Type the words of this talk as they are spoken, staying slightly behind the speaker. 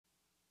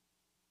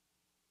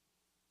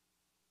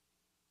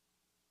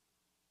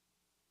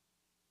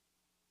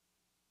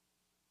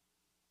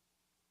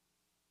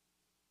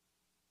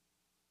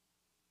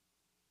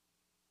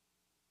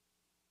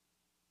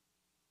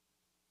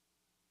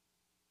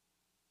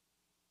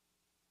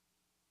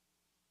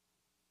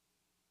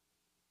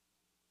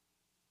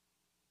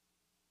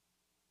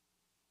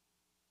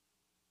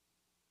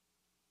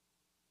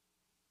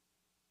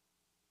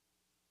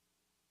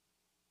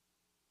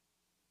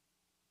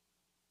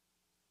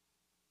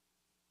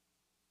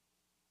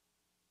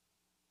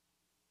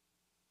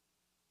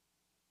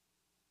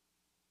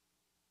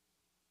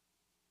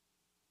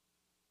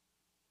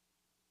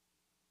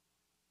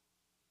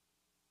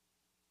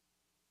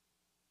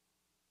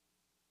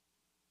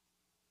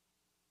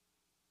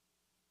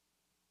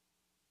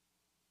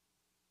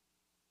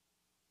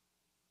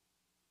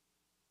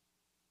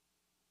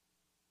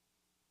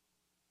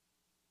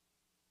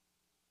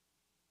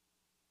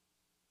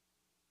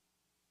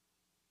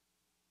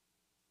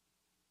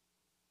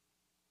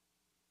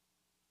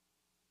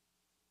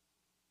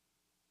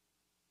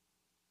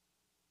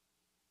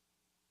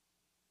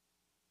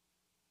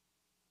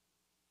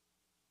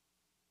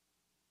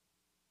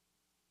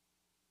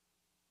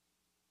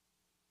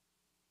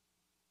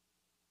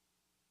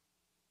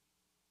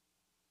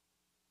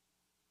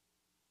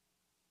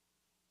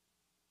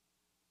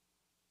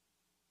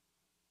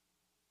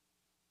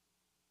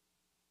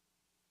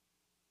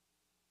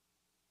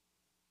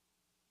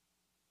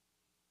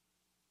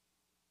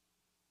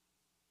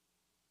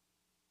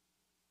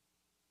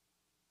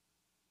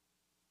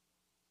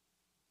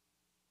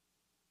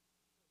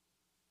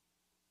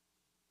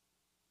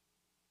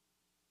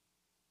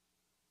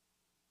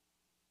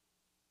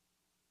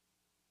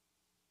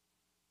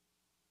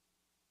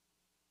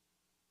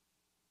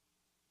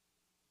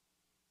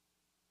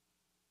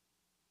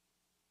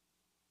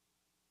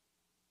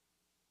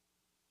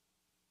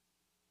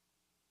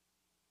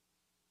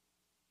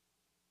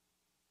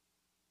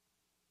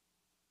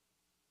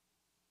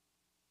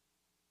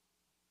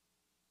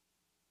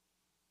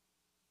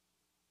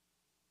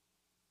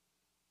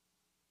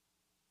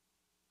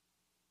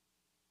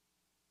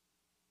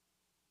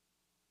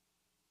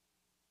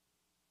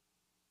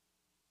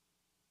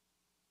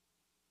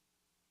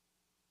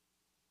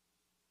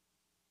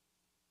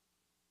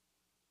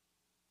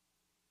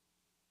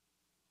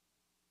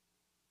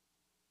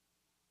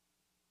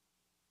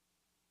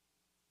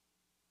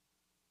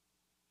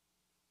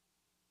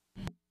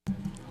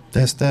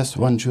Test, test,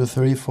 1, 2,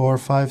 3, 4,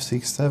 5,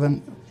 6,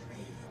 7.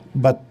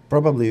 But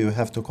probably you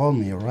have to call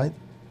me, all right?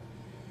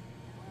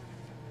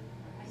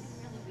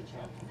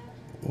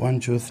 1,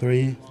 2,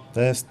 3,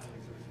 test.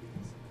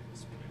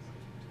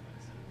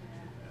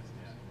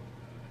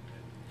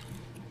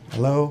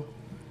 Hello?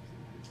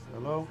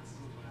 Hello?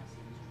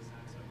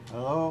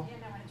 Hello?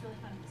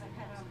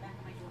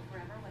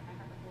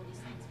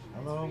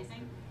 Hello?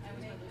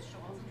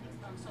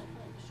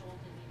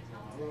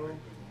 Hello?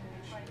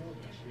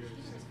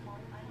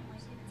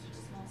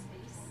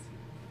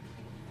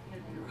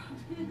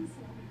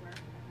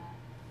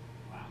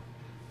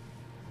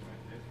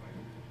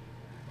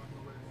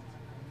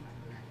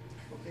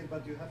 Okay,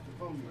 but you have to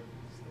call me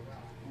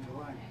on the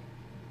line.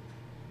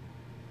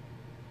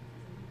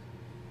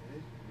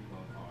 Okay.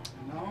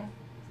 Now?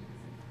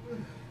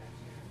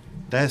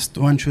 Test,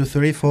 1, 2,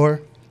 3,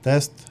 4.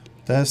 Test,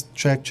 test,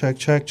 check, check,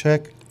 check,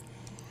 check.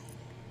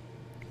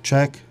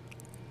 Check,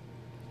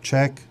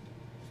 check.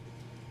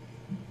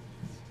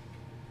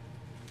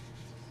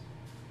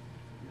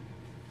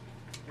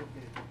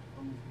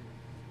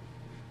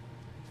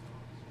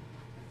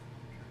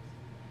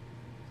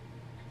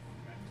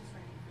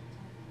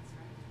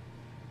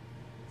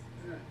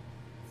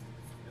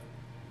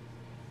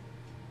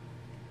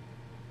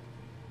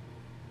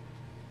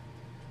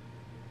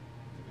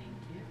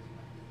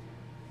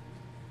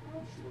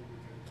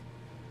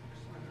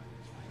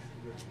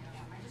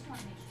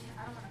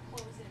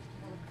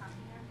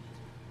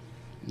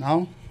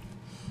 Now?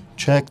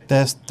 Check,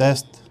 test,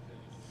 test.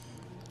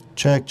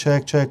 Check,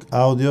 check, check.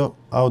 Audio,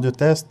 audio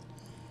test.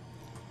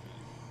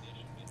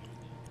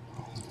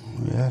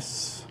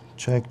 Yes.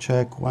 Check,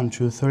 check. 1,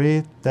 2,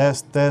 3.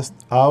 Test, test.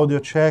 Audio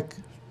check,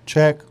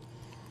 check.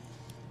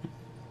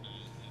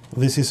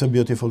 This is a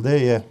beautiful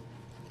day, yeah.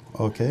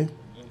 Okay.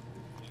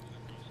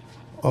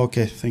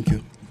 Okay, thank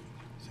you.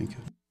 Thank you.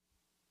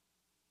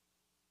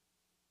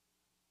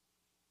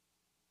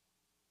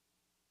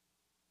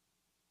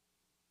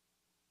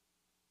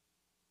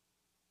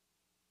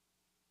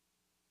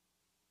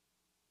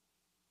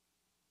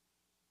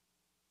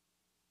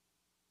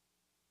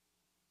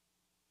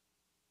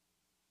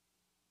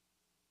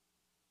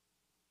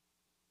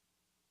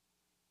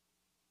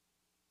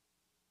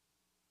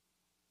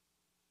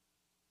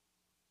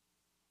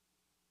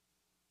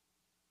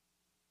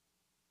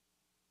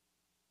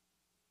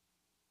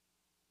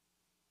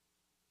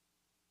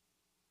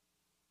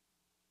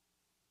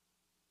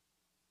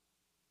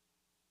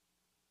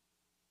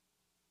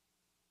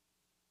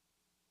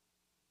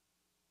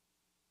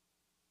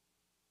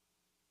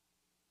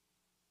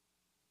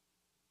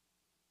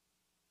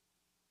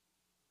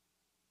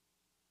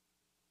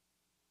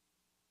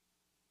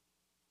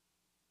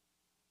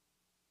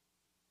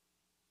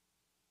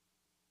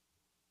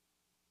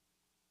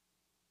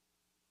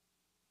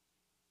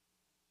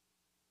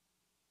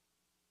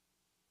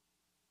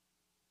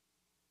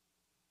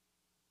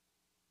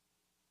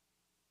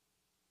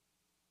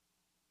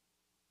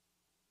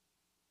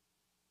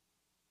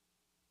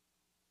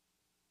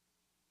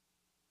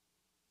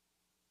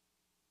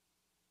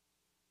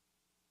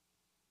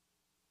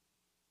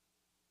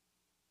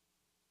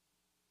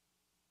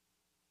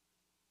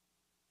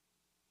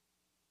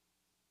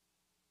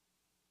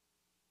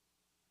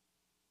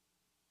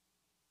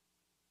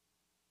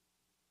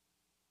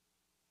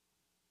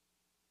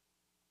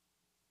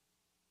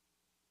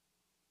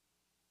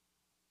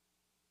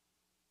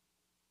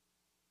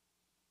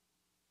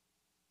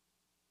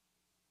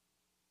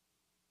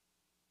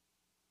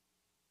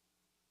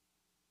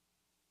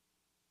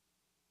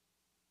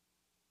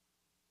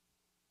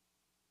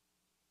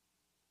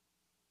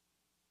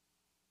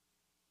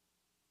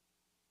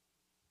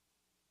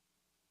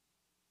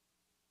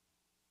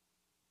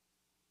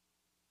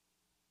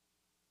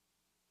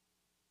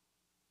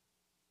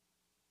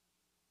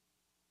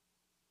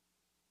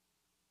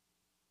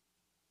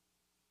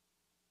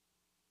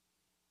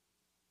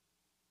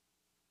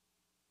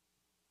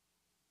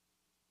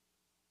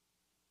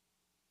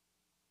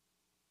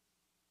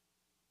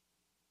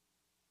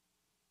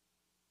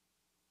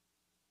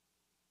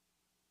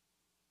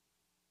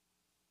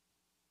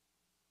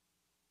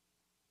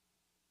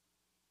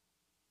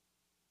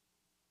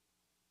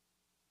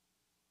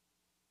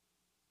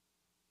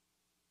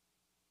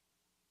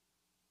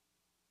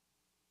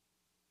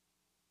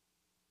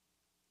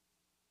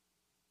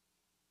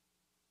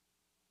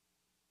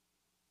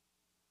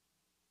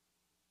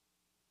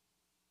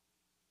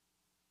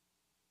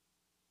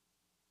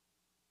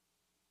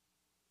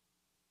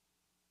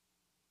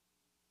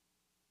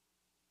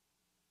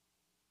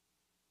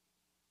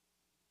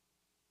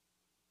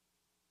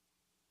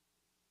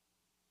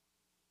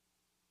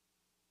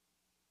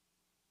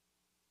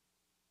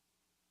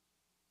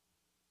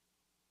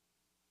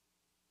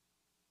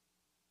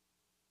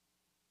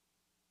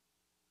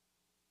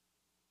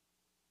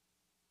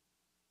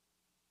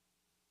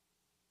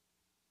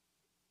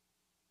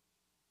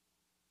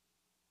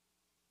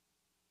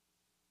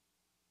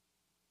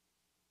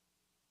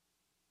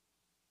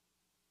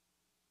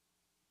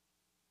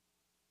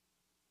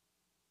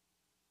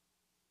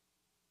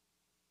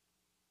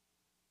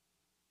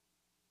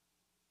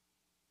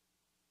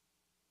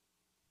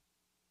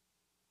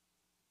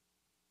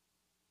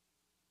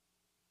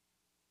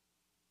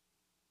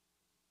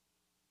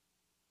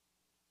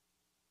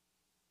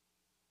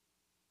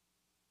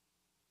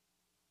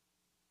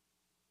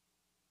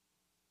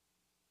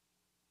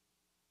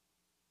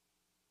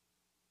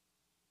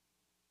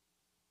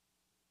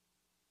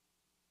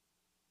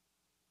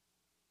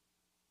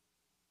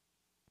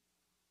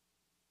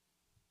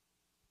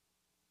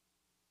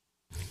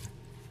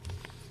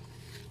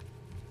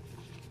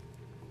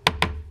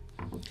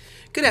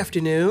 Good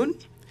afternoon.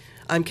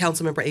 I'm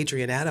Councilmember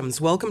Adrienne Adams.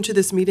 Welcome to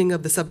this meeting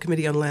of the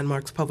Subcommittee on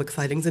Landmarks, Public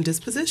Sightings, and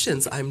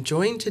Dispositions. I'm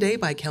joined today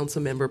by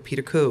Councilmember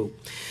Peter Koo.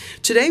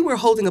 Today we're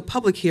holding a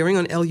public hearing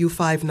on LU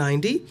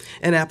 590,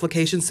 an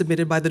application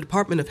submitted by the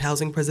Department of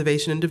Housing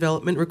Preservation and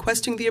Development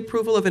requesting the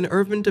approval of an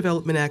Urban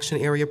Development Action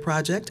Area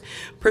project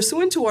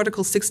pursuant to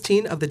Article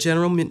 16 of the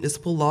General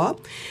Municipal Law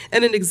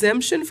and an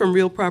exemption from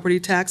real property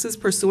taxes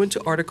pursuant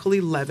to Article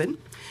 11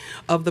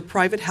 of the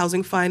Private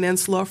Housing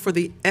Finance Law for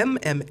the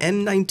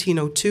MMN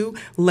 1902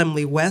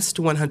 Lemley West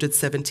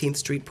 117th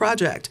Street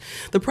project.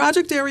 The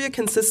project area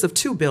consists of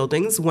two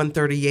buildings,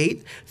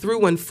 138 through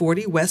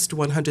 140 West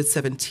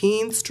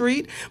 117th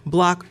Street,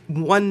 Block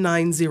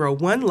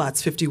 1901,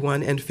 lots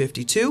 51 and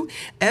 52,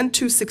 and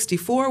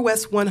 264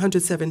 West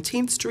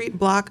 117th Street,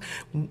 Block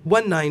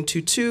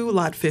 1922,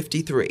 lot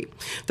 53.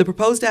 The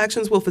proposed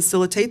actions will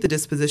facilitate the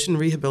disposition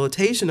and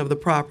rehabilitation of the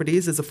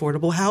properties as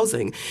affordable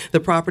housing. The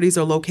properties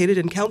are located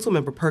in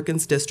Councilmember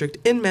Perkins' district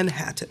in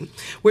Manhattan.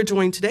 We're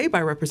joined today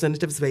by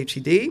representatives of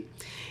HED,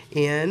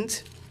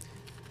 and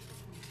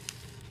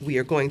we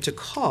are going to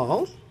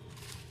call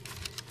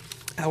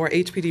our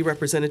HPD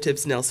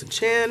representatives Nelson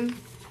Chan,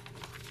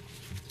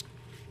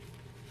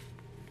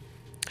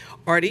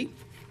 Artie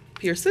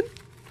Pearson.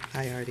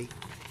 Hi, Artie.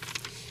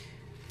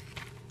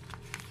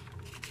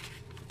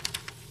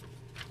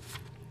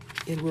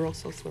 And we're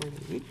also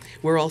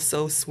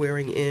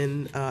swearing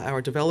in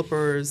our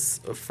developers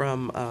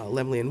from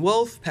Lemley and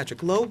Wolf,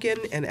 Patrick Logan,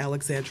 and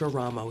Alexandra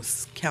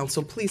Ramos.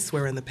 Council, please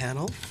swear in the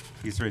panel.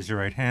 Please raise your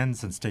right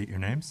hands and state your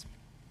names.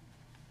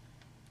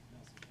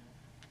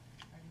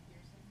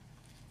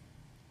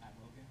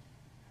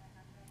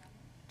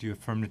 Do you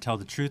affirm to tell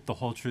the truth, the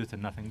whole truth,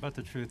 and nothing but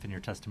the truth in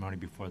your testimony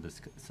before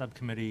this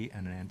subcommittee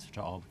and an answer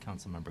to all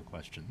council member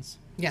questions?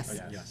 Yes.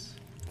 Yes.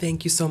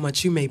 Thank you so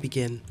much. You may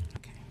begin.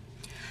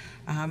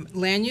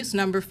 Land use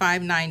number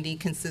 590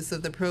 consists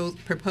of the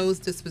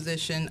proposed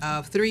disposition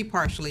of three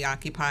partially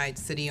occupied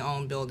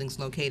city-owned buildings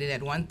located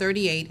at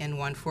 138 and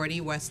 140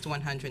 West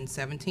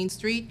 117th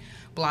Street,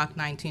 Block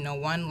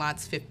 1901,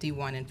 lots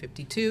 51 and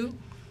 52,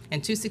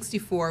 and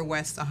 264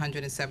 West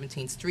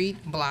 117th Street,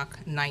 Block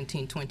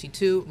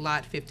 1922,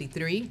 lot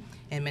 53,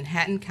 in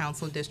Manhattan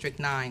Council District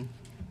 9.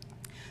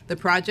 The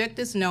project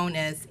is known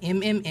as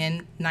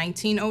MMN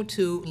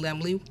 1902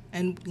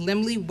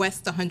 Lemley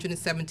West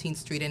 117th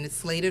Street and is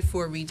slated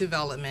for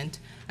redevelopment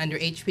under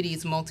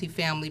HPD's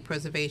Multifamily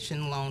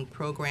Preservation Loan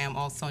Program,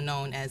 also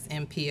known as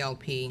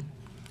MPLP.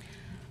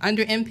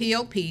 Under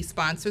MPLP,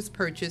 sponsors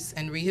purchase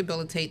and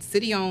rehabilitate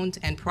city-owned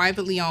and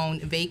privately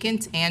owned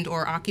vacant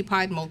and/or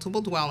occupied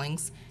multiple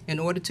dwellings in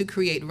order to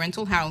create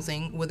rental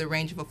housing with a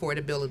range of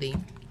affordability.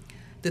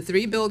 The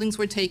three buildings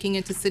were taken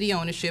into city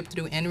ownership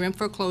through interim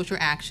foreclosure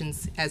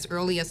actions as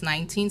early as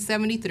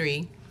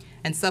 1973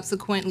 and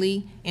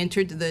subsequently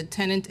entered the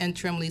tenant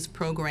interim lease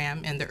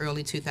program in the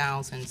early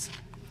 2000s.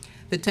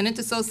 The tenant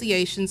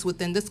associations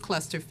within this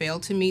cluster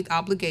failed to meet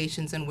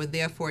obligations and were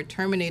therefore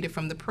terminated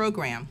from the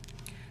program.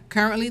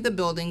 Currently, the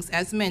buildings,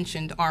 as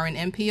mentioned, are in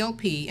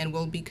MPLP and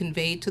will be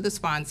conveyed to the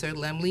sponsor,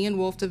 Lemley and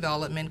Wolf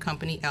Development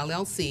Company,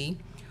 LLC,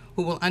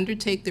 who will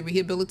undertake the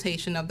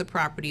rehabilitation of the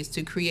properties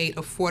to create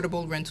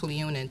affordable rental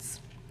units.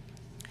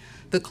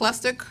 The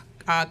cluster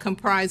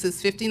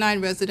comprises 59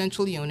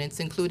 residential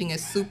units, including a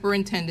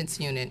superintendent's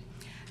unit.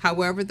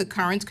 However, the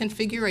current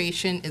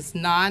configuration is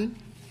not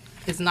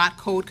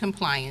code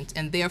compliant,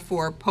 and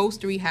therefore,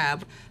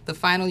 post-rehab, the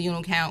final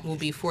unit count will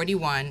be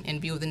 41 in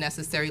view of the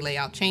necessary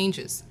layout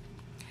changes.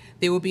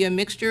 There will be a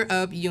mixture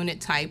of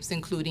unit types,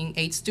 including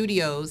 8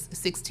 studios,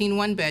 16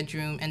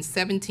 one-bedroom, and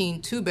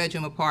 17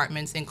 two-bedroom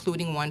apartments,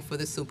 including one for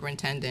the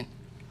superintendent.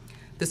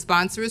 The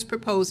sponsor is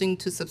proposing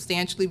to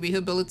substantially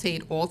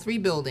rehabilitate all three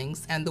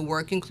buildings, and the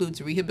work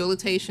includes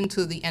rehabilitation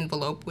to the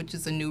envelope, which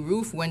is a new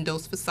roof,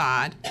 windows,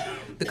 facade.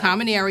 The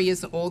common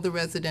areas of all the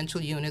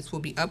residential units will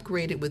be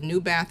upgraded with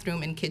new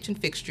bathroom and kitchen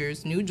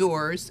fixtures, new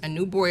doors, a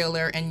new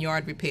boiler, and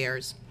yard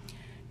repairs.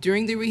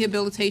 During the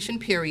rehabilitation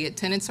period,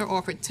 tenants are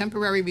offered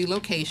temporary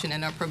relocation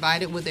and are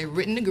provided with a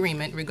written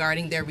agreement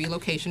regarding their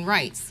relocation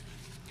rights.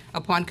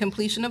 Upon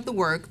completion of the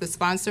work, the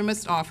sponsor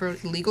must offer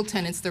legal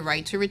tenants the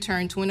right to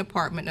return to an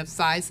apartment of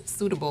size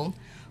suitable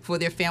for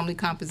their family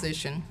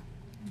composition.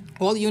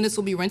 All units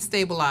will be rent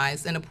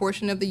stabilized, and a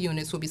portion of the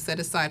units will be set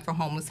aside for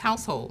homeless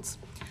households.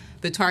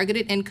 The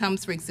targeted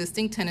incomes for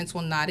existing tenants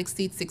will not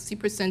exceed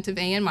 60% of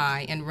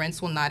AMI, and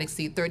rents will not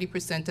exceed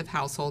 30% of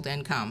household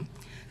income.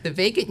 The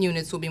vacant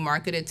units will be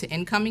marketed to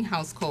incoming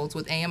households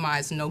with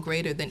AMIs no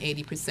greater than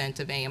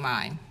 80% of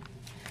AMI.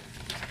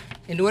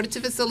 In order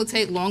to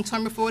facilitate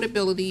long-term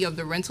affordability of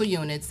the rental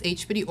units,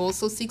 HPD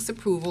also seeks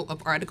approval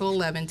of Article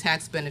 11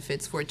 tax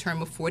benefits for a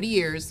term of 40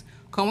 years,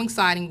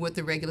 coinciding with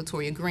the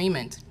regulatory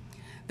agreement.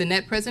 The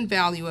net present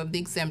value of the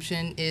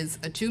exemption is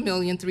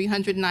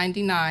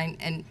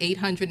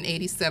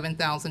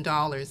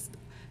 $2,399,887,000.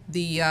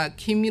 The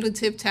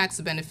cumulative tax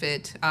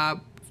benefit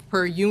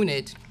per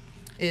unit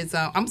is,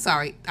 I'm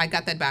sorry, I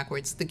got that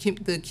backwards. The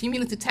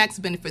cumulative tax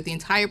benefit for the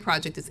entire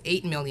project is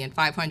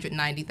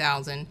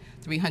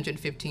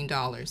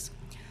 $8,590,315.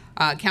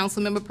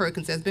 Councilmember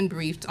Perkins has been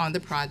briefed on the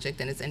project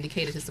and has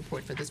indicated his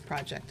support for this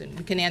project. And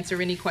we can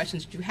answer any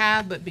questions that you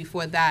have, but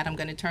before that, I'm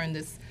going to turn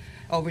this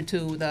over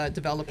to the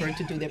developer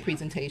to do their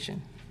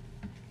presentation.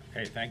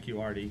 Okay, thank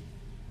you, Artie.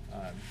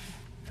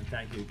 And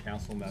thank you,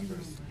 council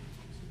members.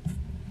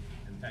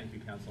 And thank you,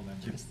 council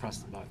members. Just press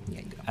the button.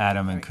 There you go.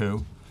 Adam and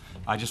Koo.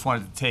 I just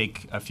wanted to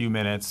take a few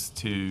minutes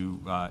to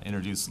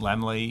introduce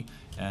Lemley,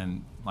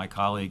 and my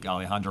colleague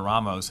Alejandro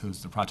Ramos,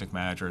 who's the project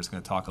manager, is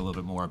going to talk a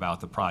little bit more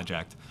about the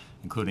project,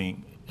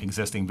 including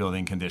existing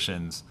building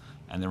conditions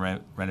and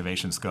the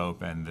renovation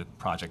scope and the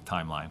project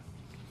timeline.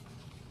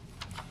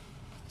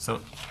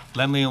 So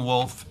Lemley &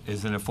 Wolff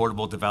is an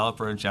affordable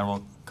developer,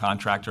 general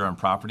contractor, and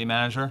property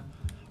manager.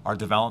 Our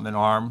development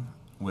arm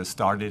was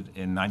started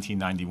in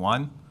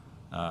 1991.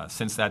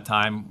 Since that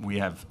time, we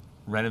have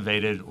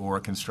renovated or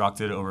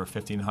constructed over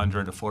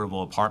 1,500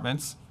 affordable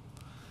apartments,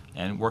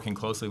 and working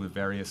closely with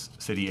various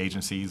city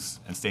agencies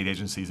and state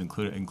agencies,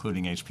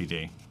 including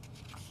HPD.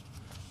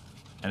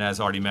 And as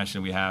already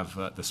mentioned, we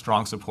have the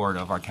strong support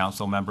of our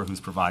council member, who's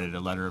provided a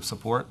letter of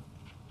support.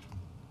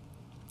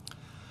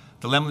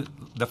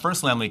 The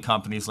first Lemley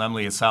companies,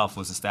 Lemley itself,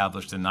 was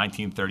established in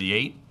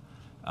 1938.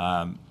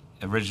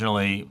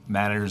 Originally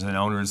managers and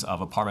owners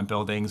of apartment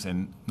buildings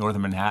in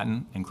northern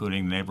Manhattan,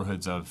 including the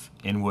neighborhoods of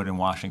Inwood and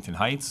Washington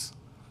Heights.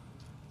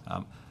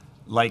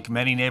 Like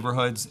many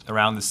neighborhoods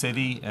around the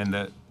city in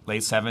the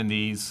late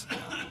 70s,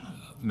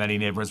 many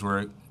neighborhoods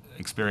were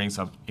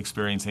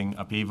experiencing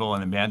upheaval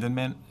and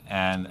abandonment,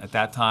 and at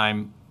that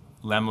time,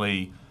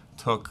 Lemley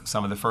took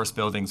some of the first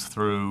buildings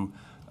through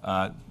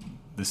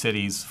the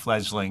city's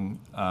fledgling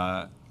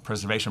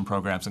preservation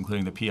programs,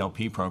 including the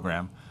PLP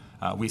program.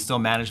 We still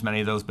manage many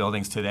of those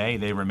buildings today.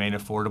 They remain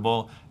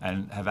affordable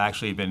and have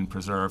actually been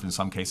preserved in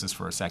some cases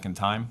for a second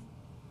time.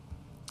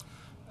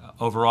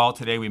 Overall,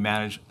 today we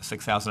manage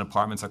 6,000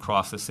 apartments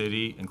across the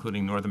city,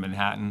 including northern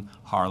Manhattan,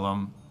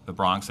 Harlem, the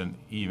Bronx, and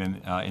even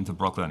into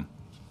Brooklyn.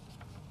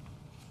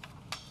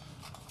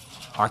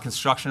 Our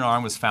construction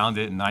arm was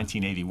founded in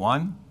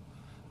 1981,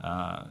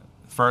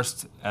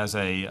 first as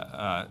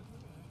a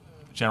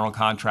general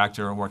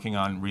contractor working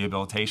on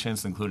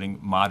rehabilitations, including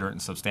moderate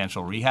and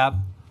substantial rehab,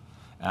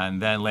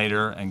 and then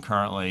later and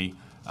currently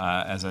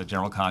as a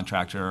general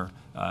contractor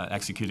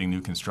executing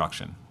new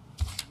construction.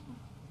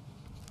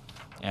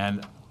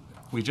 And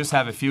we just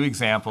have a few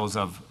examples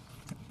of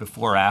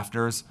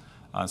before-afters,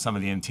 some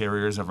of the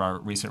interiors of our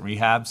recent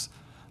rehabs.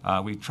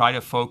 We try to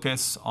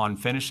focus on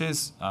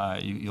finishes.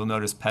 You'll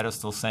notice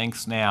pedestal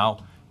sinks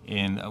now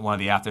in one of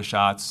the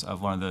aftershots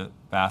of one of the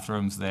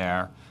bathrooms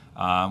there.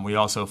 We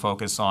also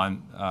focus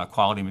on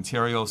quality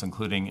materials,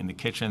 including in the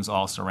kitchens,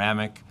 all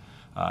ceramic,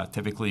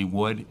 typically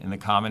wood in the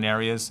common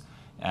areas.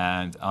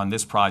 And on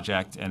this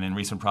project and in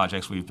recent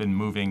projects, we've been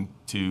moving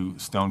to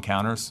stone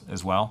counters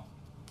as well.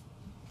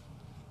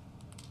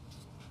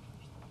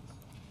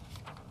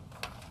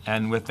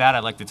 And with that,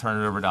 I'd like to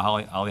turn it over to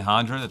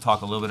Alejandra to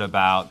talk a little bit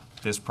about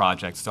this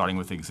project, starting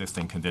with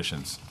existing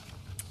conditions.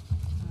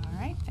 All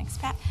right, thanks,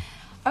 Pat.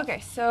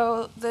 Okay,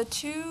 so the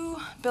two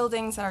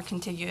buildings that are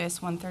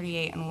contiguous,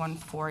 138 and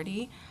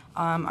 140,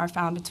 are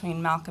found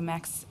between Malcolm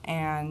X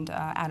and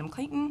Adam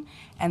Clayton,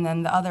 and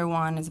then the other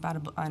one is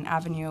about an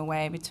avenue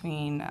away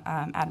between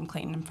Adam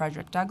Clayton and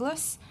Frederick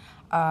Douglass.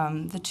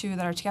 The two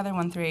that are together,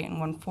 138 and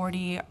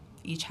 140,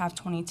 each have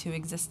 22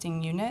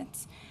 existing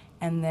units,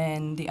 and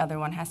then the other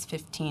one has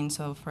 15,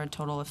 so for a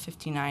total of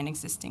 59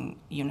 existing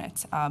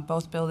units.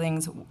 Both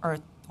buildings, or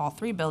all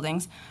three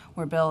buildings,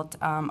 were built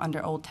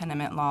under old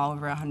tenement law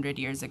over 100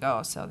 years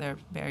ago, so they're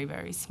very,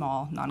 very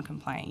small,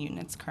 non-compliant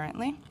units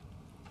currently.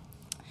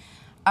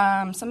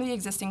 Some of the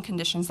existing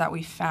conditions that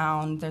we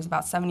found, there's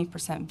about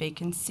 70%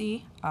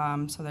 vacancy,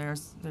 so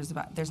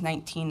there's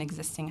 19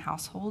 existing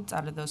households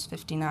out of those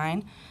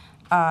 59.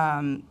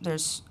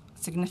 There's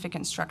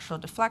significant structural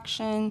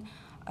deflection.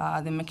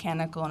 The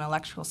mechanical and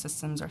electrical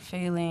systems are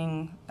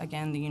failing.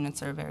 Again, the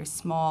units are very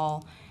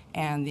small,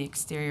 and the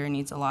exterior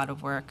needs a lot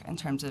of work in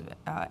terms of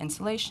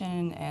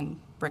insulation and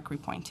brick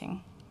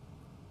repointing.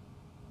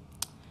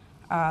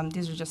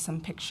 These are just some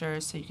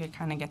pictures so you could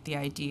kind of get the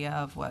idea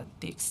of what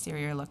the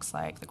exterior looks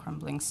like, the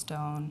crumbling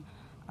stone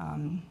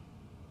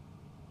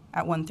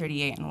at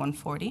 138 and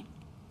 140.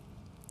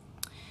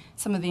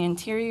 Some of the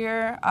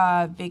interior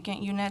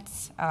vacant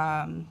units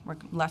were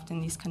left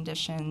in these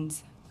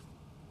conditions.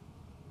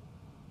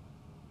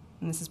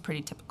 And this is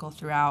pretty typical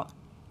throughout.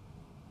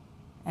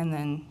 And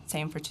then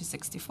same for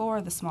 264,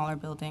 the smaller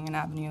building and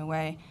Avenue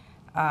Away.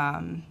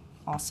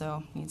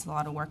 Also needs a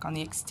lot of work on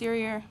the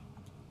exterior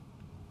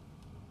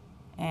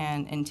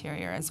and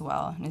interior as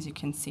well. And as you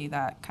can see,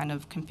 that kind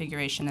of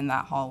configuration in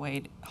that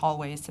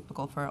hallway is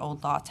typical for an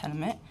old law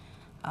tenement.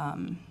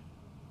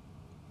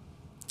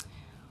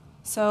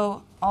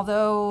 So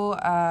although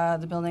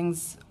the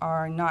buildings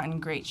are not in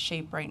great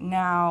shape right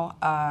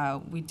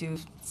now, we do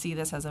see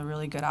this as a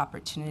really good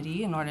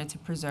opportunity in order to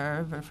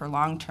preserve or for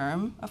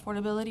long-term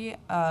affordability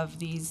of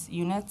these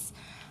units.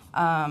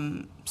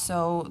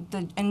 So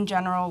in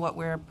general, what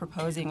we're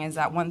proposing is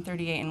that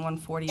 138 and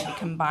 140 be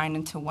combined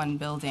into one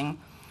building.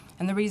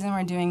 And the reason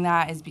we're doing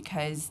that is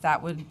because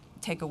that would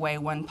take away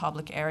one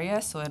public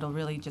area, so it'll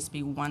really just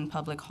be one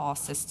public hall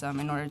system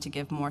in order to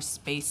give more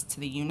space to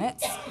the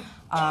units.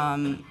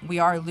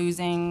 We're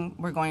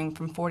going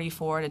from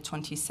 44 to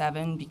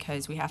 27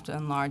 because we have to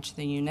enlarge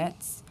the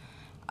units.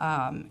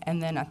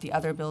 And then at the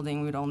other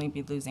building, we'd only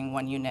be losing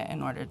one unit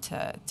in order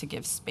to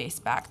give space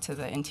back to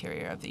the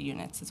interior of the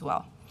units as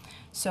well.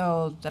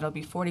 So that'll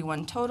be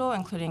 41 total,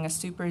 including a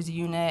supers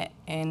unit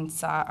in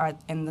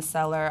the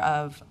cellar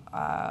of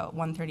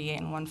 138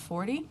 and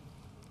 140.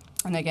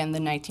 And again, the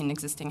 19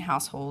 existing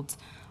households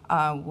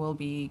will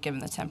be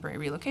given the temporary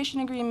relocation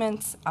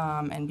agreements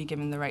and be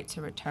given the right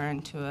to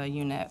return to a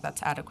unit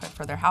that's adequate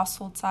for their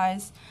household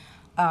size.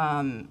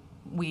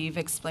 We've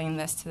explained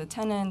this to the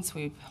tenants.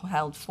 We've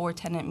held 4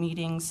 tenant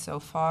meetings so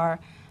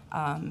far.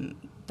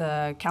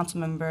 The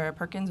Councilmember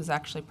Perkins was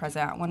actually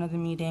present at one of the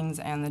meetings,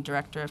 and the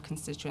Director of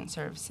Constituent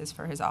Services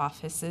for his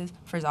office,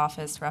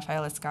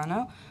 Rafael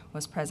Escano,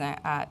 was present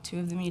at 2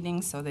 of the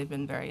meetings, so they've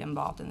been very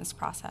involved in this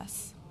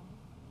process.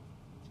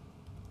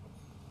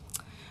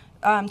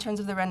 In terms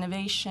of the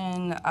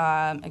renovation,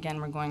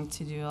 again, we're going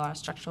to do a lot of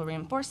structural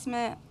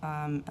reinforcement,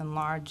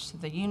 enlarge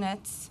the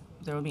units.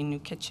 There will be new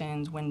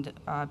kitchens,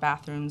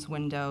 bathrooms,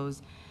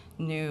 windows,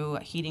 new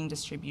heating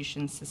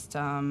distribution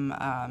system,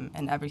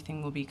 and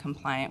everything will be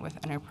compliant with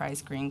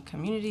Enterprise Green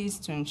Communities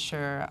to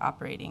ensure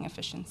operating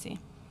efficiency.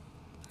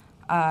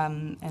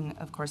 And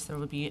of course, there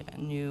will be a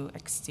new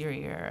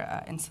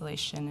exterior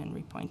insulation and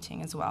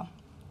repointing as well.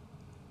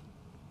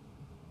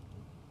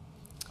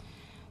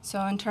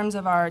 So in terms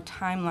of our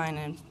timeline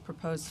and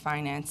proposed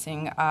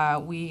financing,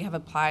 we have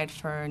applied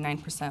for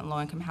 9%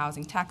 low-income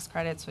housing tax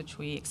credits, which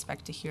we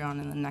expect to hear on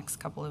in the next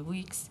couple of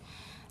weeks.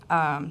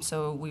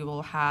 So we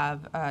will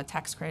have a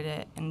tax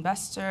credit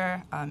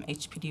investor.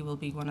 HPD will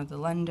be one of the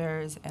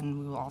lenders, and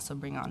we will also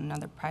bring on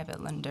another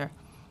private lender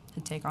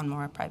to take on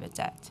more private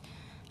debt.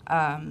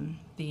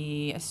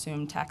 The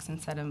assumed tax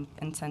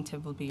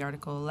incentive will be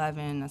Article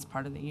 11 as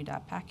part of the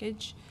UDAP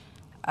package.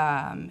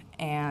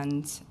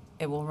 And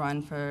it will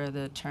run for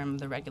the term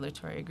of the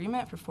regulatory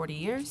agreement for 40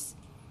 years.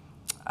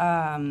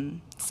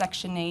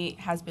 Section 8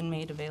 has been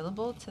made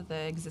available to the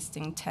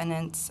existing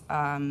tenants.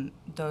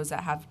 Those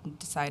that have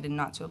decided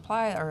not to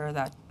apply or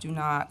that do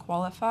not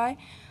qualify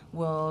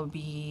will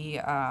be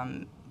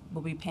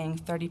paying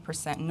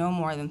 30%, no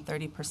more than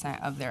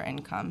 30% of their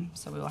income.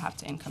 So we will have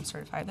to income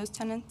certify those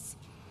tenants.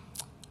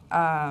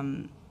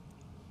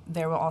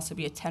 There will also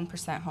be a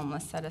 10%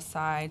 homeless set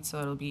aside, so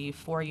it'll be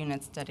 4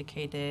 units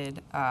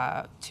dedicated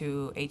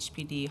to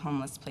HPD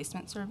homeless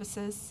placement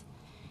services.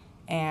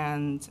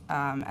 And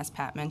as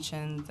Pat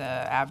mentioned, the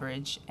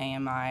average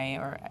AMI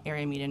or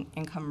area median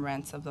income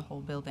rents of the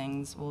whole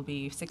buildings will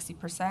be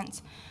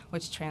 60%,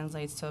 which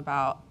translates to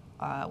about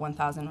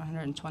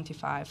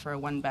 $1,125 for a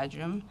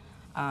 1-bedroom.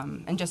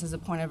 And just as a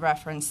point of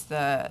reference,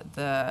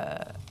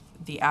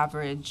 the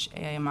average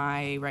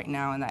AMI right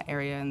now in that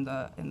area in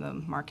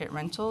the market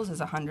rentals is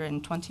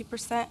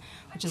 120%,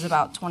 which is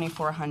about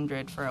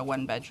 $2,400 for a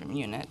 1-bedroom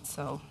unit.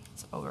 So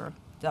it's over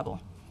double.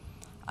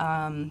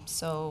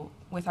 So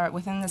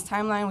within this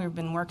timeline, we've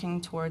been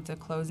working towards a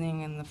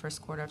closing in the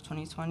first quarter of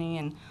 2020,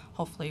 and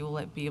hopefully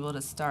we'll be able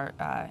to start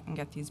and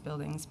get these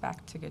buildings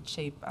back to good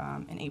shape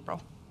in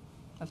April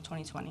of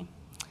 2020.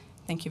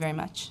 Thank you very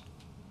much.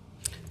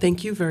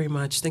 Thank you very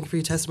much. Thank you for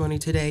your testimony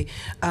today.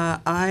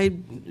 I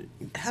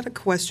had a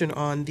question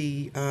on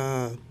the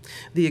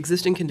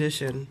existing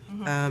condition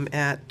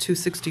at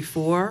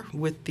 264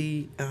 with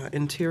the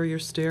interior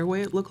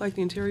stairway. It looked like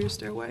the interior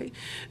stairway.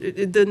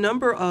 The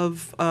number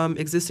of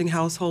existing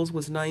households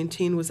was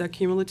 19. Was that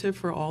cumulative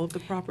for all of the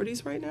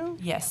properties right now?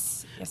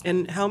 Yes. Yes.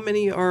 And how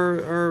many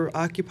are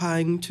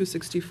occupying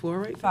 264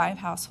 right now? 5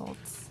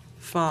 households.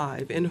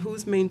 5. And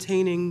who's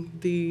maintaining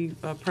the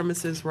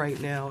premises right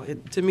now?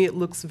 To me, it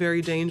looks very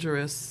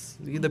dangerous.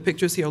 The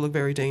pictures here look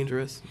very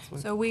dangerous.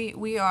 So we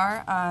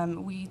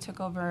took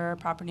over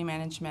property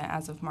management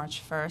as of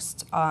March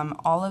 1st.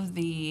 All of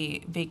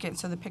the vacant,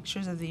 so the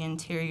pictures of the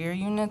interior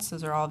units,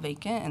 those are all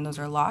vacant and those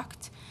are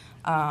locked.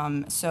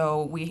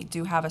 So we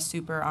do have a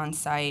super on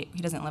site.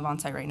 He doesn't live on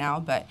site right now,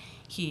 but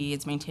he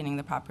is maintaining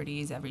the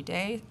properties every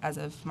day as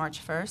of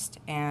March 1st.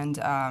 And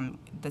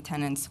the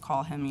tenants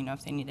call him,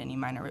 if they need any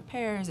minor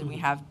repairs. And we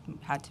have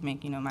had to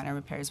make, minor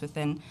repairs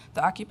within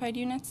the occupied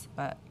units,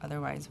 but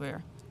otherwise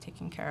we're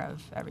taking care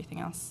of everything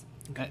else.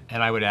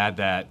 And I would add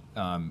that,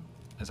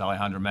 as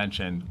Alejandra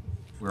mentioned,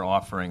 we're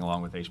offering,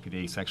 along with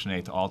HPD, Section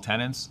 8 to all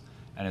tenants.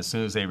 And as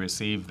soon as they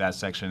receive that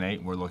Section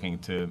 8, we're looking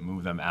to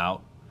move them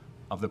out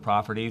of the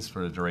properties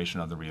for the duration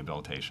of the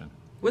rehabilitation.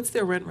 What's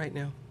their rent right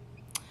now?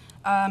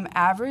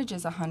 Average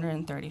is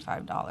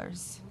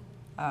 $135.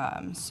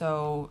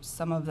 So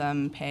some of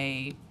them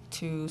pay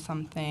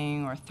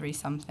 $2-something or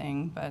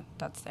 $3-something, but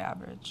that's the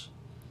average.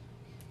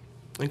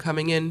 And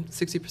coming in,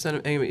 60%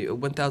 of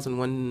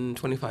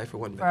 $1,125 for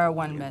 1 bedroom. For a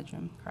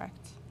 1-bedroom,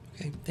 correct.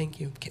 Okay, thank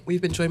you.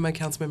 We've been joined by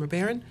Councilmember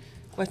Barron.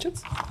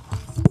 Questions?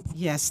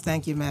 Yes,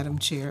 thank you, Madam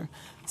Chair.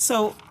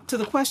 So to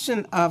the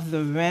question of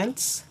the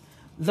rents,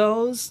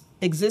 those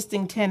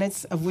existing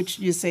tenants, of which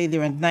you say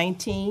there are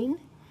 19,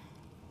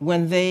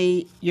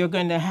 you're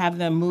going to have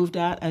them moved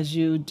out as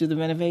you do the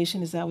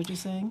renovation? Is that what you're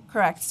saying?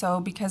 Correct. So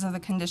because of the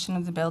condition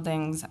of the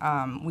buildings,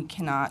 we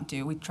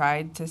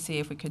tried to see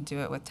if we could do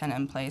it with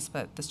tenant in place,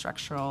 but the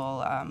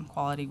structural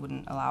quality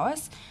wouldn't allow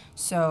us.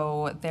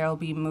 So they'll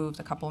be moved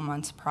a couple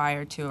months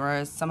prior to,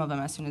 or some of them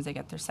as soon as they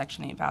get their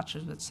Section 8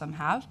 vouchers, which some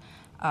have,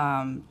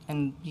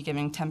 and be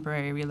giving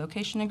temporary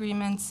relocation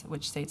agreements,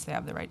 which states they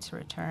have the right to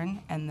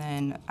return. And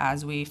then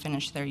as we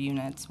finish their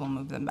units, we'll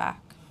move them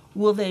back.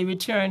 Will they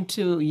return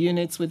to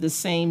units with the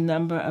same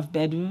number of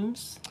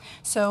bedrooms?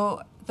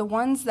 So the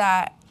ones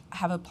that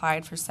have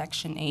applied for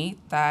Section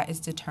 8, that is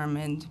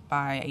determined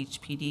by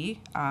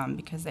HPD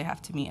because they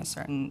have to meet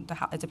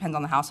it depends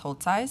on the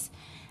household size.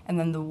 And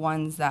then the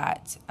ones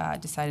that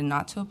decided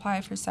not to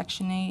apply for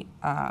Section 8,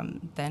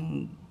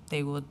 then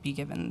they will be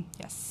given,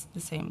 yes,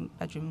 the same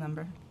bedroom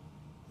number.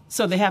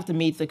 So they have to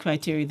meet the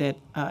criteria that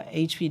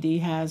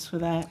HPD has for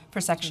that? For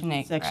Section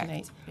 8, Section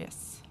correct. 8.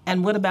 Yes.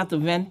 And what about the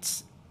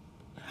rents?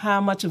 How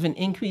much of an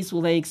increase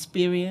will they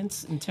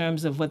experience in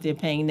terms of what they're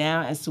paying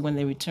now as to when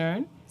they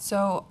return?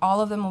 So all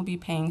of them will be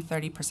paying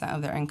 30%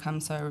 of their income,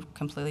 so it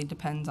completely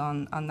depends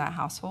on that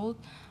household.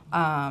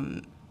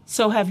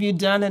 So have you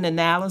done an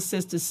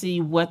analysis to see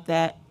what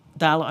that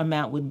dollar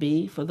amount would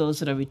be for those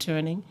that are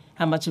returning?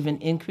 How much of an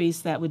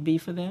increase that would be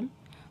for them?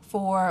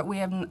 We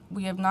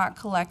have not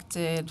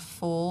collected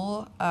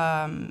full.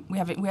 We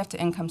have to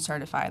income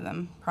certify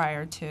them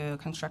prior to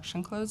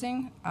construction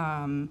closing.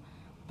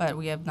 But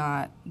we have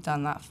not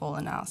done that full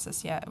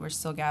analysis yet. We're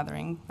still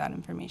gathering that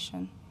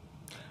information.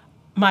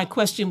 My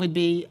question would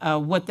be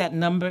what that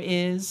number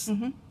is,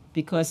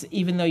 because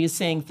even though you're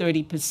saying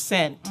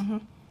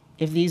 30%,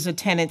 if these are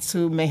tenants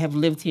who may have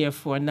lived here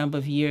for a number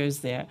of years,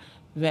 their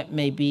rent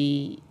may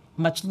be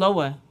much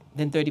lower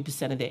than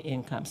 30% of their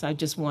income. So I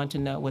just want to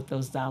know what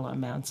those dollar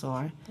amounts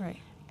are. Right.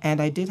 And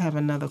I did have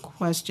another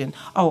question.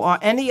 Oh, are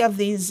any of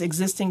these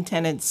existing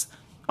tenants,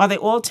 are they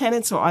all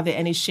tenants or are there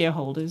any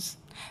shareholders?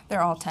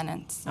 They're all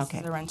tenants. This Okay.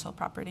 is a rental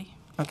property.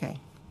 Okay.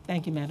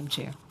 Thank you, Madam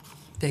Chair.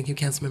 Thank you,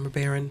 Councilmember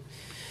Barron.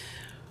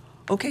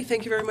 Okay,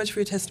 thank you very much for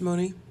your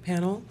testimony,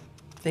 panel.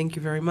 Thank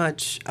you very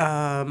much.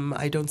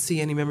 I don't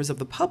see any members of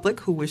the public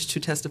who wish to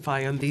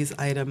testify on these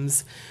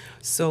items,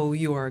 so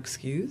you are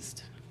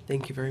excused.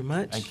 Thank you very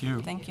much. Thank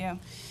you. Thank you.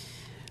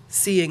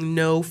 Seeing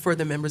no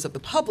further members of the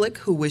public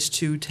who wish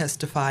to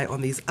testify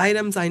on these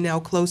items, I now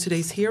close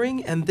today's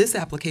hearing, and this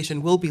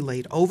application will be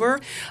laid over.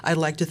 I'd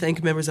like to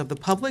thank members of the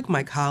public,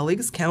 my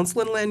colleagues,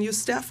 council, and land use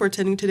staff for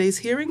attending today's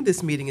hearing.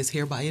 This meeting is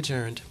hereby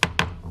adjourned.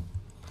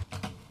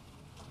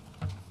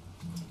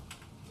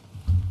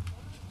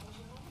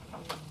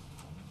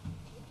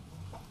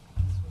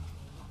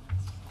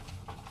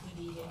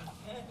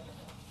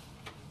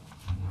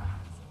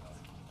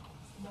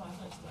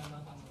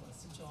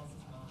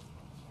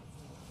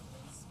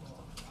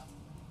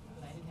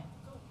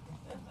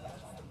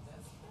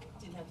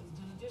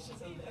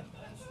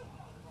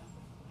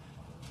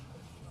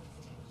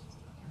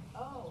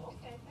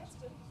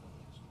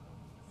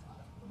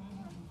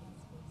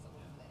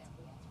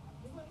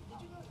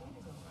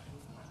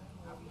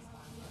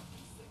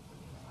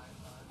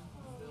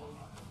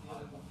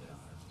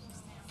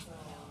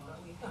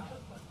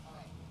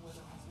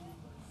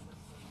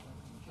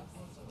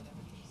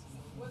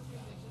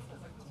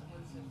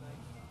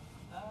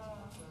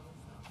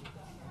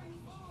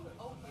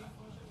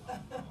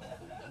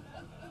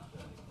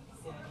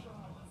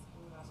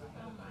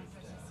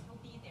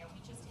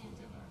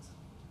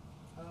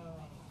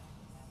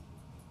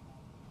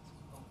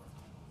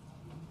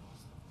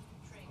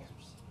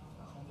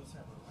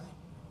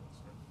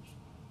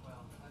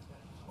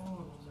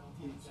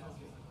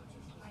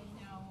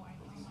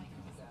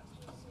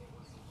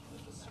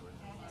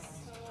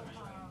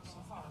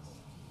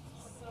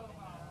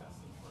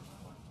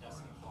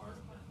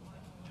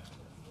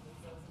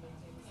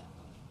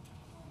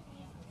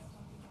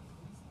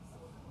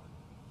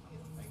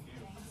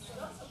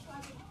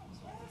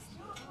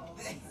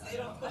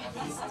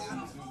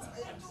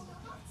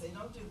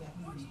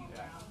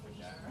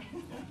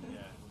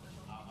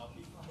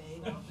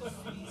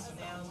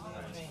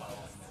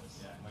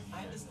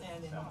 I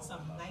understand in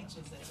some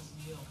niches that's a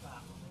real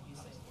problem when you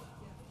say, well,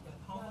 but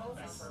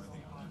homeowners,